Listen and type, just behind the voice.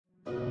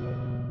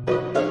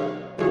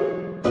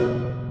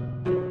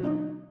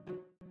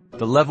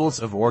The levels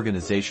of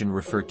organization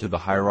refer to the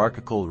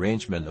hierarchical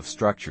arrangement of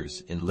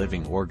structures in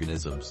living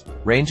organisms,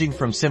 ranging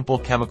from simple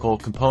chemical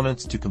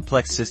components to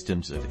complex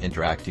systems of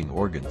interacting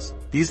organs.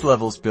 These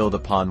levels build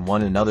upon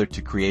one another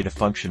to create a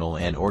functional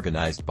and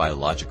organized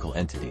biological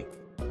entity.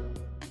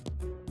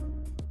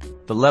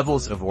 The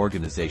levels of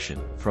organization,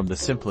 from the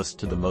simplest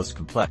to the most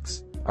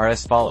complex, are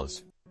as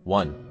follows.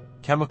 1.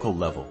 Chemical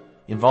level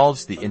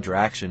involves the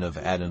interaction of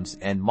atoms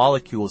and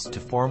molecules to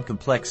form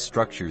complex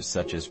structures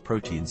such as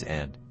proteins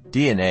and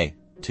DNA.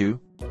 2.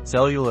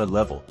 Cellular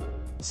level.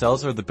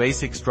 Cells are the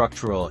basic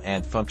structural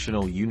and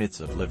functional units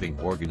of living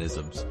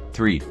organisms.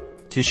 3.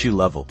 Tissue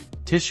level.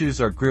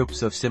 Tissues are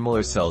groups of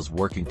similar cells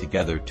working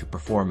together to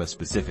perform a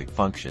specific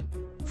function.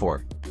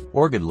 4.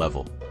 Organ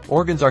level.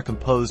 Organs are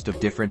composed of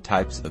different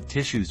types of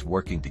tissues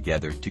working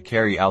together to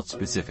carry out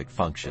specific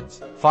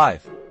functions.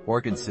 5.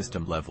 Organ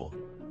system level.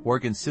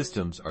 Organ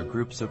systems are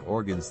groups of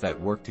organs that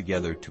work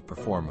together to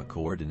perform a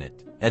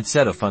coordinate and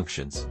set of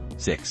functions.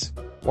 6.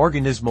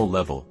 Organismal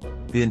level.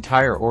 The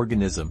entire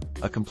organism,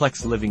 a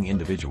complex living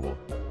individual.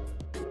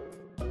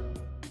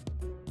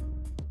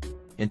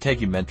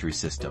 Integumentary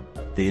system.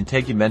 The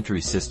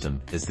integumentary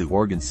system is the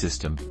organ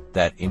system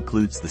that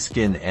includes the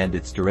skin and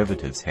its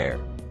derivatives, hair,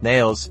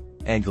 nails,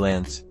 and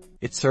glands.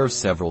 It serves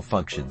several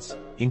functions,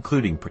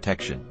 including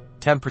protection,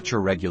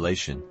 temperature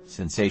regulation,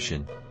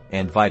 sensation,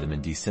 and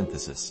vitamin D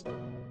synthesis.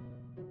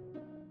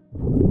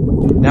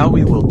 Now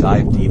we will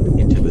dive deep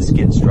into the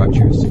skin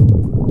structures.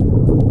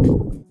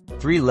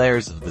 3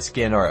 layers of the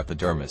skin are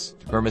epidermis,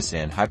 dermis,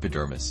 and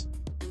hypodermis.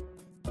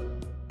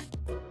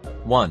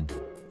 1.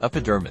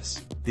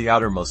 Epidermis, the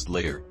outermost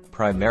layer,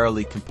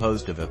 primarily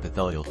composed of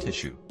epithelial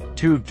tissue.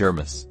 2.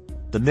 Dermis,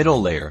 the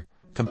middle layer,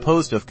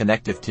 composed of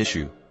connective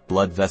tissue,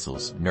 blood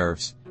vessels,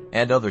 nerves,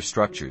 and other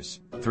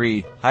structures.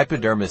 3.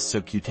 Hypodermis,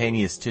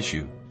 subcutaneous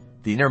tissue,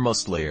 the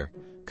innermost layer,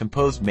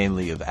 composed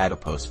mainly of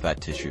adipose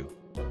fat tissue.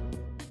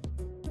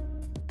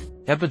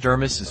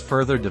 Epidermis is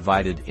further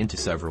divided into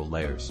several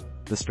layers.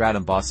 The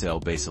stratum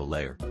basal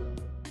layer,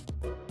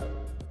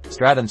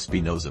 stratum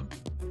spinosum,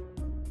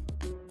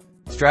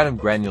 stratum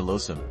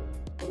granulosum,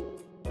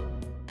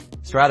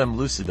 stratum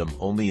lucidum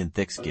only in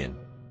thick skin,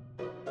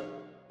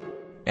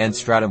 and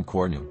stratum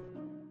corneum.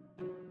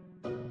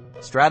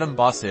 Stratum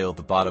basale,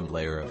 the bottom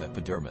layer of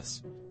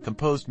epidermis,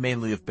 composed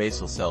mainly of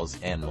basal cells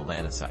and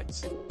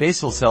melanocytes.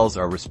 Basal cells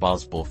are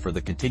responsible for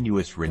the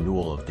continuous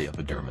renewal of the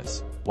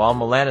epidermis, while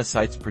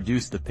melanocytes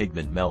produce the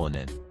pigment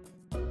melanin.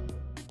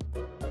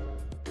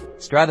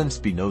 Stratum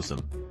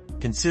spinosum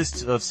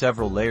consists of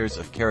several layers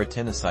of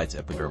keratinocytes,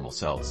 epidermal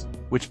cells,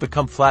 which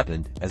become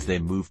flattened as they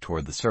move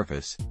toward the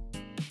surface.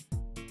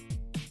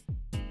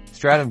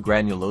 Stratum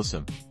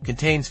granulosum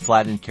contains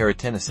flattened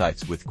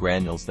keratinocytes with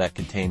granules that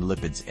contain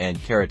lipids and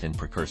keratin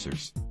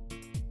precursors.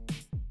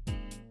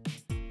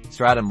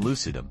 Stratum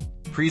lucidum,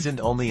 present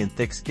only in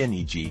thick skin,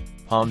 e.g.,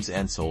 palms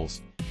and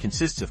soles,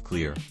 consists of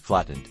clear,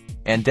 flattened,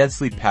 and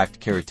densely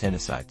packed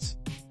keratinocytes.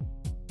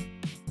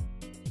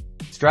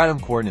 Stratum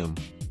corneum,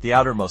 the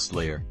outermost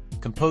layer,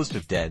 composed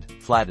of dead,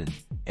 flattened,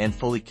 and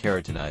fully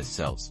keratinized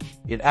cells.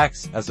 It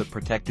acts as a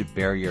protective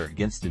barrier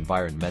against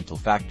environmental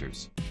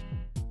factors.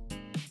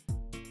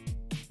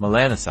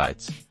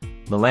 Melanocytes.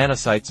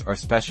 Melanocytes are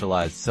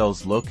specialized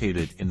cells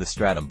located in the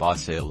stratum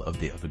basale of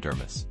the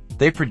epidermis.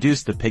 They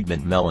produce the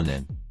pigment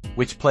melanin,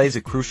 which plays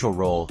a crucial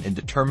role in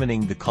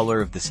determining the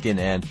color of the skin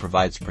and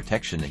provides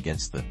protection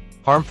against the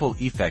harmful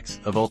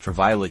effects of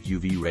ultraviolet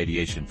UV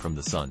radiation from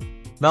the sun.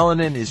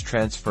 Melanin is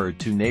transferred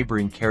to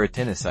neighboring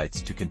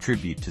keratinocytes to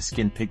contribute to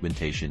skin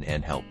pigmentation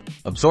and help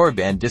absorb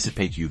and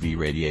dissipate UV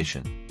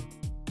radiation.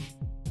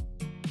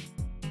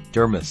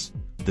 Dermis.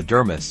 The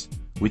dermis,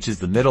 which is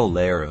the middle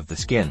layer of the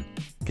skin,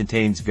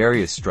 contains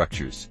various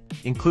structures,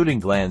 including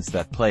glands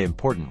that play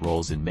important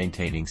roles in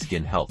maintaining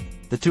skin health.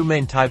 The 2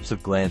 main types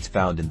of glands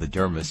found in the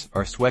dermis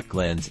are sweat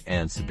glands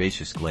and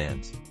sebaceous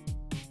glands.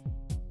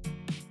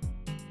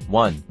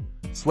 1.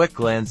 Sweat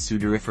glands,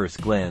 sudoriferous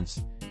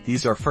glands.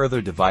 These are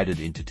further divided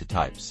into 2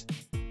 types.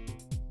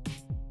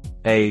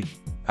 A.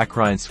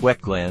 Acrine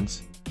sweat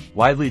glands,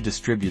 widely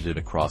distributed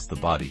across the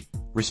body,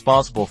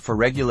 responsible for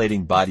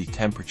regulating body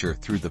temperature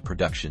through the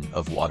production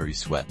of watery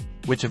sweat,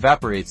 which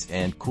evaporates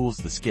and cools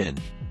the skin,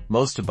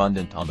 most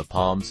abundant on the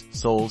palms,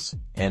 soles,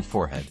 and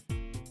forehead.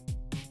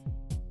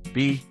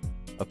 B.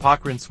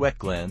 Apocrine sweat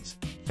glands,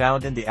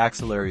 found in the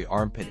axillary,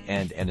 armpit,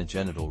 and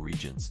anogenital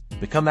regions,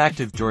 become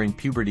active during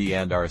puberty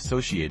and are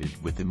associated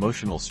with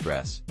emotional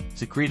stress,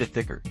 secrete a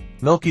thicker,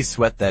 milky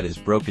sweat that is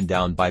broken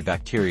down by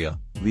bacteria,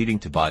 leading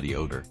to body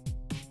odor.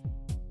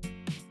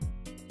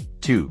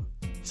 2.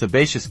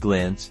 Sebaceous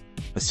glands,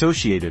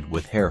 associated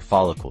with hair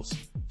follicles,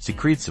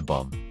 secrete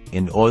sebum,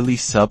 an oily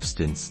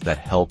substance that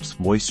helps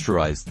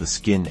moisturize the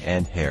skin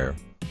and hair,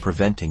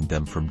 preventing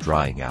them from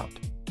drying out.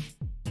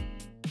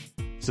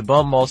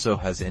 Sebum also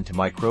has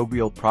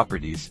antimicrobial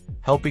properties,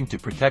 helping to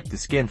protect the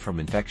skin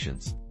from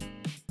infections.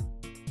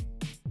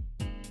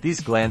 These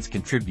glands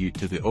contribute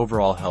to the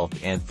overall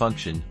health and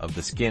function of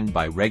the skin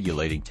by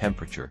regulating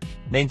temperature,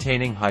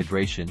 maintaining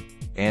hydration,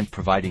 and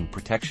providing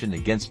protection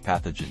against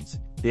pathogens.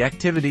 The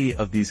activity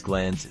of these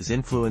glands is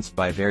influenced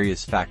by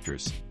various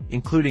factors,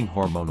 including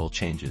hormonal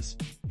changes,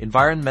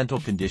 environmental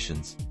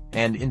conditions,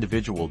 and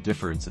individual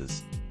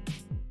differences.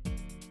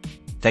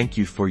 Thank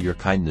you for your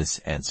kindness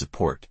and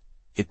support.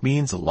 It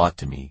means a lot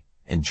to me.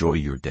 Enjoy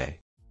your day.